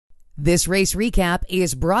This race recap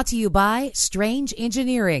is brought to you by Strange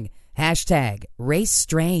Engineering. Hashtag Race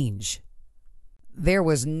Strange. There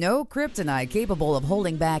was no kryptonite capable of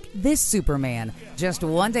holding back this Superman. Just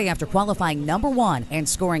one day after qualifying number one and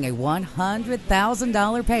scoring a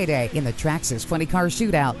 $100,000 payday in the Traxxas 20-car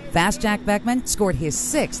shootout, Fast Jack Beckman scored his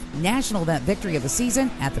sixth national event victory of the season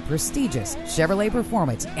at the prestigious Chevrolet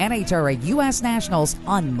Performance NHRA U.S. Nationals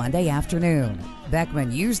on Monday afternoon.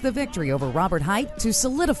 Beckman used the victory over Robert Hight to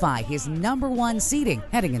solidify his number one seeding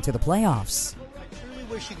heading into the playoffs.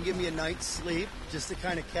 I wish you could give me a night's sleep just to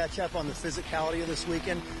kind of catch up on the physicality of this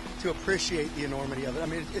weekend, to appreciate the enormity of it. I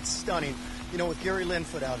mean, it's stunning. You know, with Gary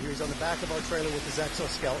Linfoot out here, he's on the back of our trailer with his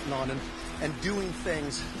exoskeleton on and doing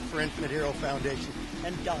things for Infinite Hero Foundation,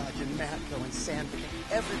 and Dodge and Matco and Sandvik,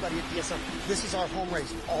 everybody at DSM. This is our home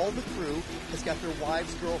race. All the crew has got their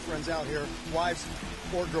wives, girlfriends out here, wives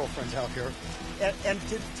or girlfriends out here, and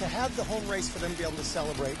to have the home race for them to be able to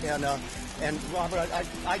celebrate. And Robert,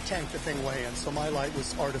 I tanked the thing way in, so my light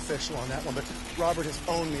was artificial on that one. But Robert has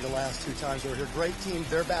owned me the last two times we're here. Great team.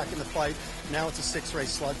 They're back in the fight. Now it's a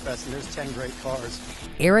 6-race slugfest, and there's 10 great cars.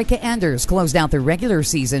 Erica Enders closed out the regular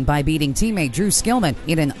season by beating teammate Drew Skillman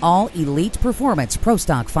in an all-elite performance Pro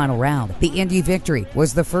Stock final round. The Indy victory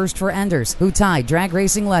was the first for Enders, who tied drag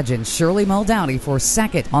racing legend Shirley Muldowney for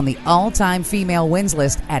second on the all-time female wins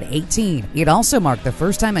list at 18. It also marked the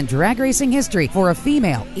first time in drag racing history for a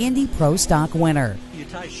female Indy Pro Stock winner. You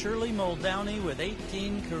tie Shirley Muldowney with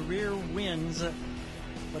 18 career wins.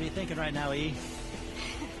 What are you thinking right now, E?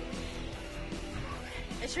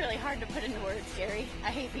 It's really hard to put into words, Gary. I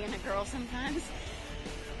hate being a girl sometimes,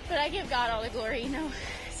 but I give God all the glory. You know,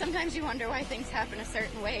 sometimes you wonder why things happen a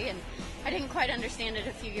certain way, and I didn't quite understand it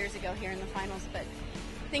a few years ago here in the finals, but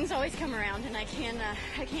things always come around, and I can't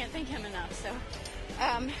thank him enough. So,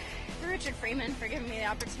 for Richard Freeman for giving me the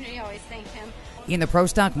opportunity, I always thank him. In the Pro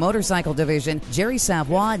Stock motorcycle division, Jerry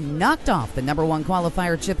Savoy knocked off the number one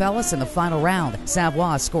qualifier Chip Ellis in the final round.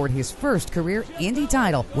 Savoy scored his first career Indy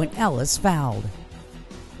title when Ellis fouled.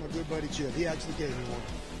 My good buddy Chip, he actually gave me one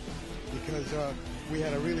because we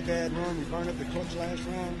had a really bad run. We burned up the clutch last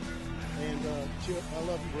round. And Chip, I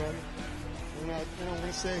love you, brother. And I want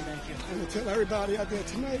to say thank you. I'm going to tell everybody out there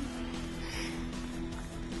tonight,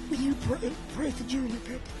 will you pray for Junior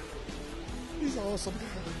Pippen? He's an awesome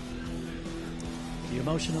guy. The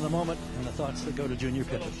emotion of the moment and the thoughts that go to Junior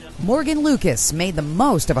Pippen. Morgan Lucas made the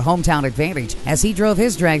most of a hometown advantage as he drove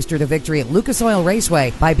his dragster to victory at Lucas Oil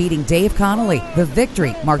Raceway by beating Dave Connolly. The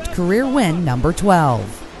victory marked career win number 12.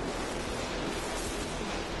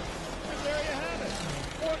 There you have it.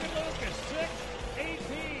 Morgan Lucas,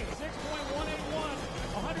 6'18", 6.181,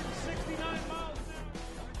 169 miles an hour.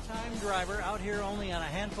 Time driver out here only on a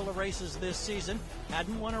handful of races this season.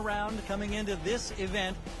 Hadn't won a round coming into this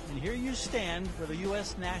event, and here you stand for the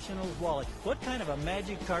U.S. Nationals wallet. What kind of a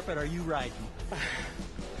magic carpet are you riding?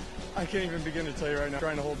 I can't even begin to tell you right now. I'm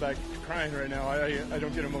trying to hold back crying right now. I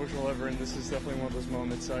don't get emotional ever, and this is definitely one of those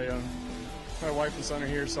moments. My wife and son are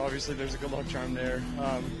here, so obviously there's a good luck charm there.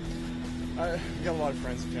 I got a lot of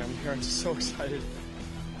friends and family here. I'm just so excited.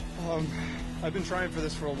 I've been trying for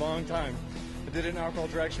this for a long time. I did it in alcohol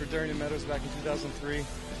drags for Darien Meadows back in 2003.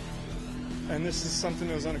 And this is something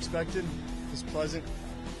that was unexpected. It was pleasant.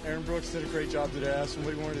 Aaron Brooks did a great job today. I asked him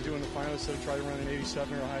what he wanted to do in the finals, so I tried to run an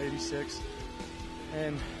 87 or a high 86.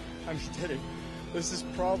 And he did it. This is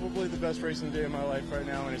probably the best race in the day of my life right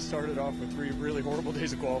now, and it started off with 3 really horrible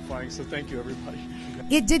days of qualifying, so thank you, everybody.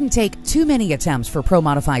 It didn't take too many attempts for Pro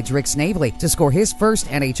Modified's Rick Snavely to score his first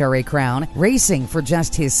NHRA crown. Racing for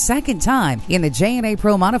just his second time in the J&A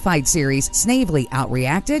Pro Modified Series, Snavely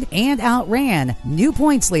outreacted and outran new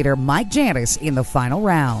points leader Mike Janis in the final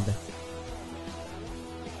round.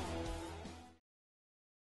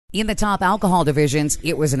 In the top alcohol divisions,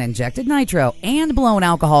 it was an injected nitro and blown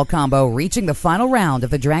alcohol combo reaching the final round of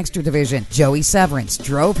the dragster division. Joey Severance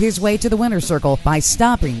drove his way to the winner's circle by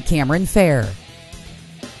stopping Cameron Fair.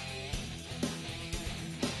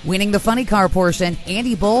 Winning the funny car portion,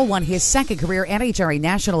 Andy Bull won his second career NHRA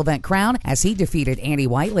national event crown as he defeated Andy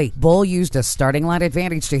Whiteley. Bull used a starting line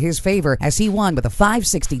advantage to his favor as he won with a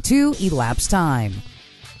 5:62 elapsed time.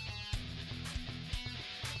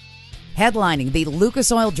 Headlining the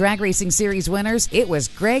Lucas Oil Drag Racing Series winners, it was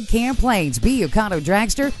Greg Camplain's B Yukato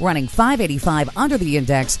Dragster running 585 under the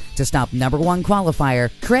index to stop number one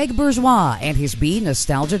qualifier Craig Bourgeois and his B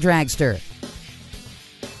Nostalgia Dragster.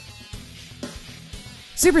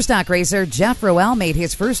 Superstock racer Jeff Roel made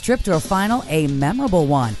his first trip to a final a memorable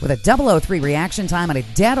one with a 003 reaction time and a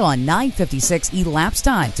dead-on 9:56 elapsed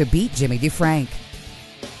time to beat Jimmy DeFrank.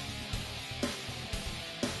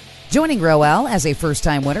 Joining Roel as a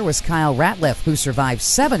first-time winner was Kyle Ratliff, who survived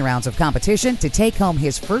 7 rounds of competition to take home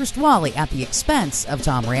his first Wally at the expense of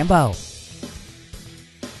Tom Rambeau.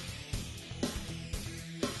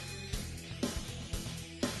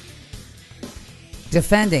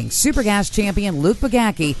 Defending Supergas champion Luke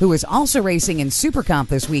Bugacki, who is also racing in Super Comp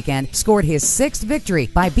this weekend, scored his 6th victory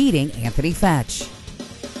by beating Anthony Fetch.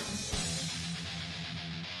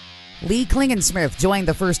 Lee Klingensmith joined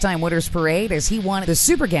the first-time winners parade as he won the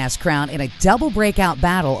Supergas crown in a double breakout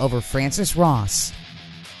battle over Francis Ross.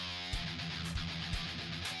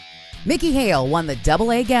 Mickey Hale won the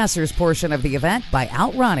AA Gassers portion of the event by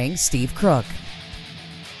outrunning Steve Crook.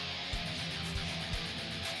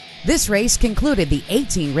 This race concluded the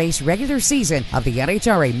 18-race regular season of the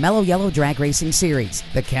NHRA Mellow Yellow Drag Racing Series.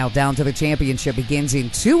 The countdown to the championship begins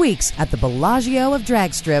in 2 weeks at the Bellagio of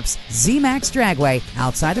Drag Strips Z-Max Dragway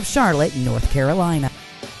outside of Charlotte, North Carolina.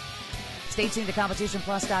 Stay tuned to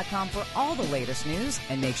CompetitionPlus.com for all the latest news,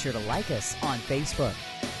 and make sure to like us on Facebook.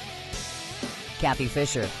 Kathy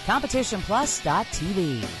Fisher,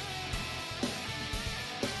 CompetitionPlus.tv.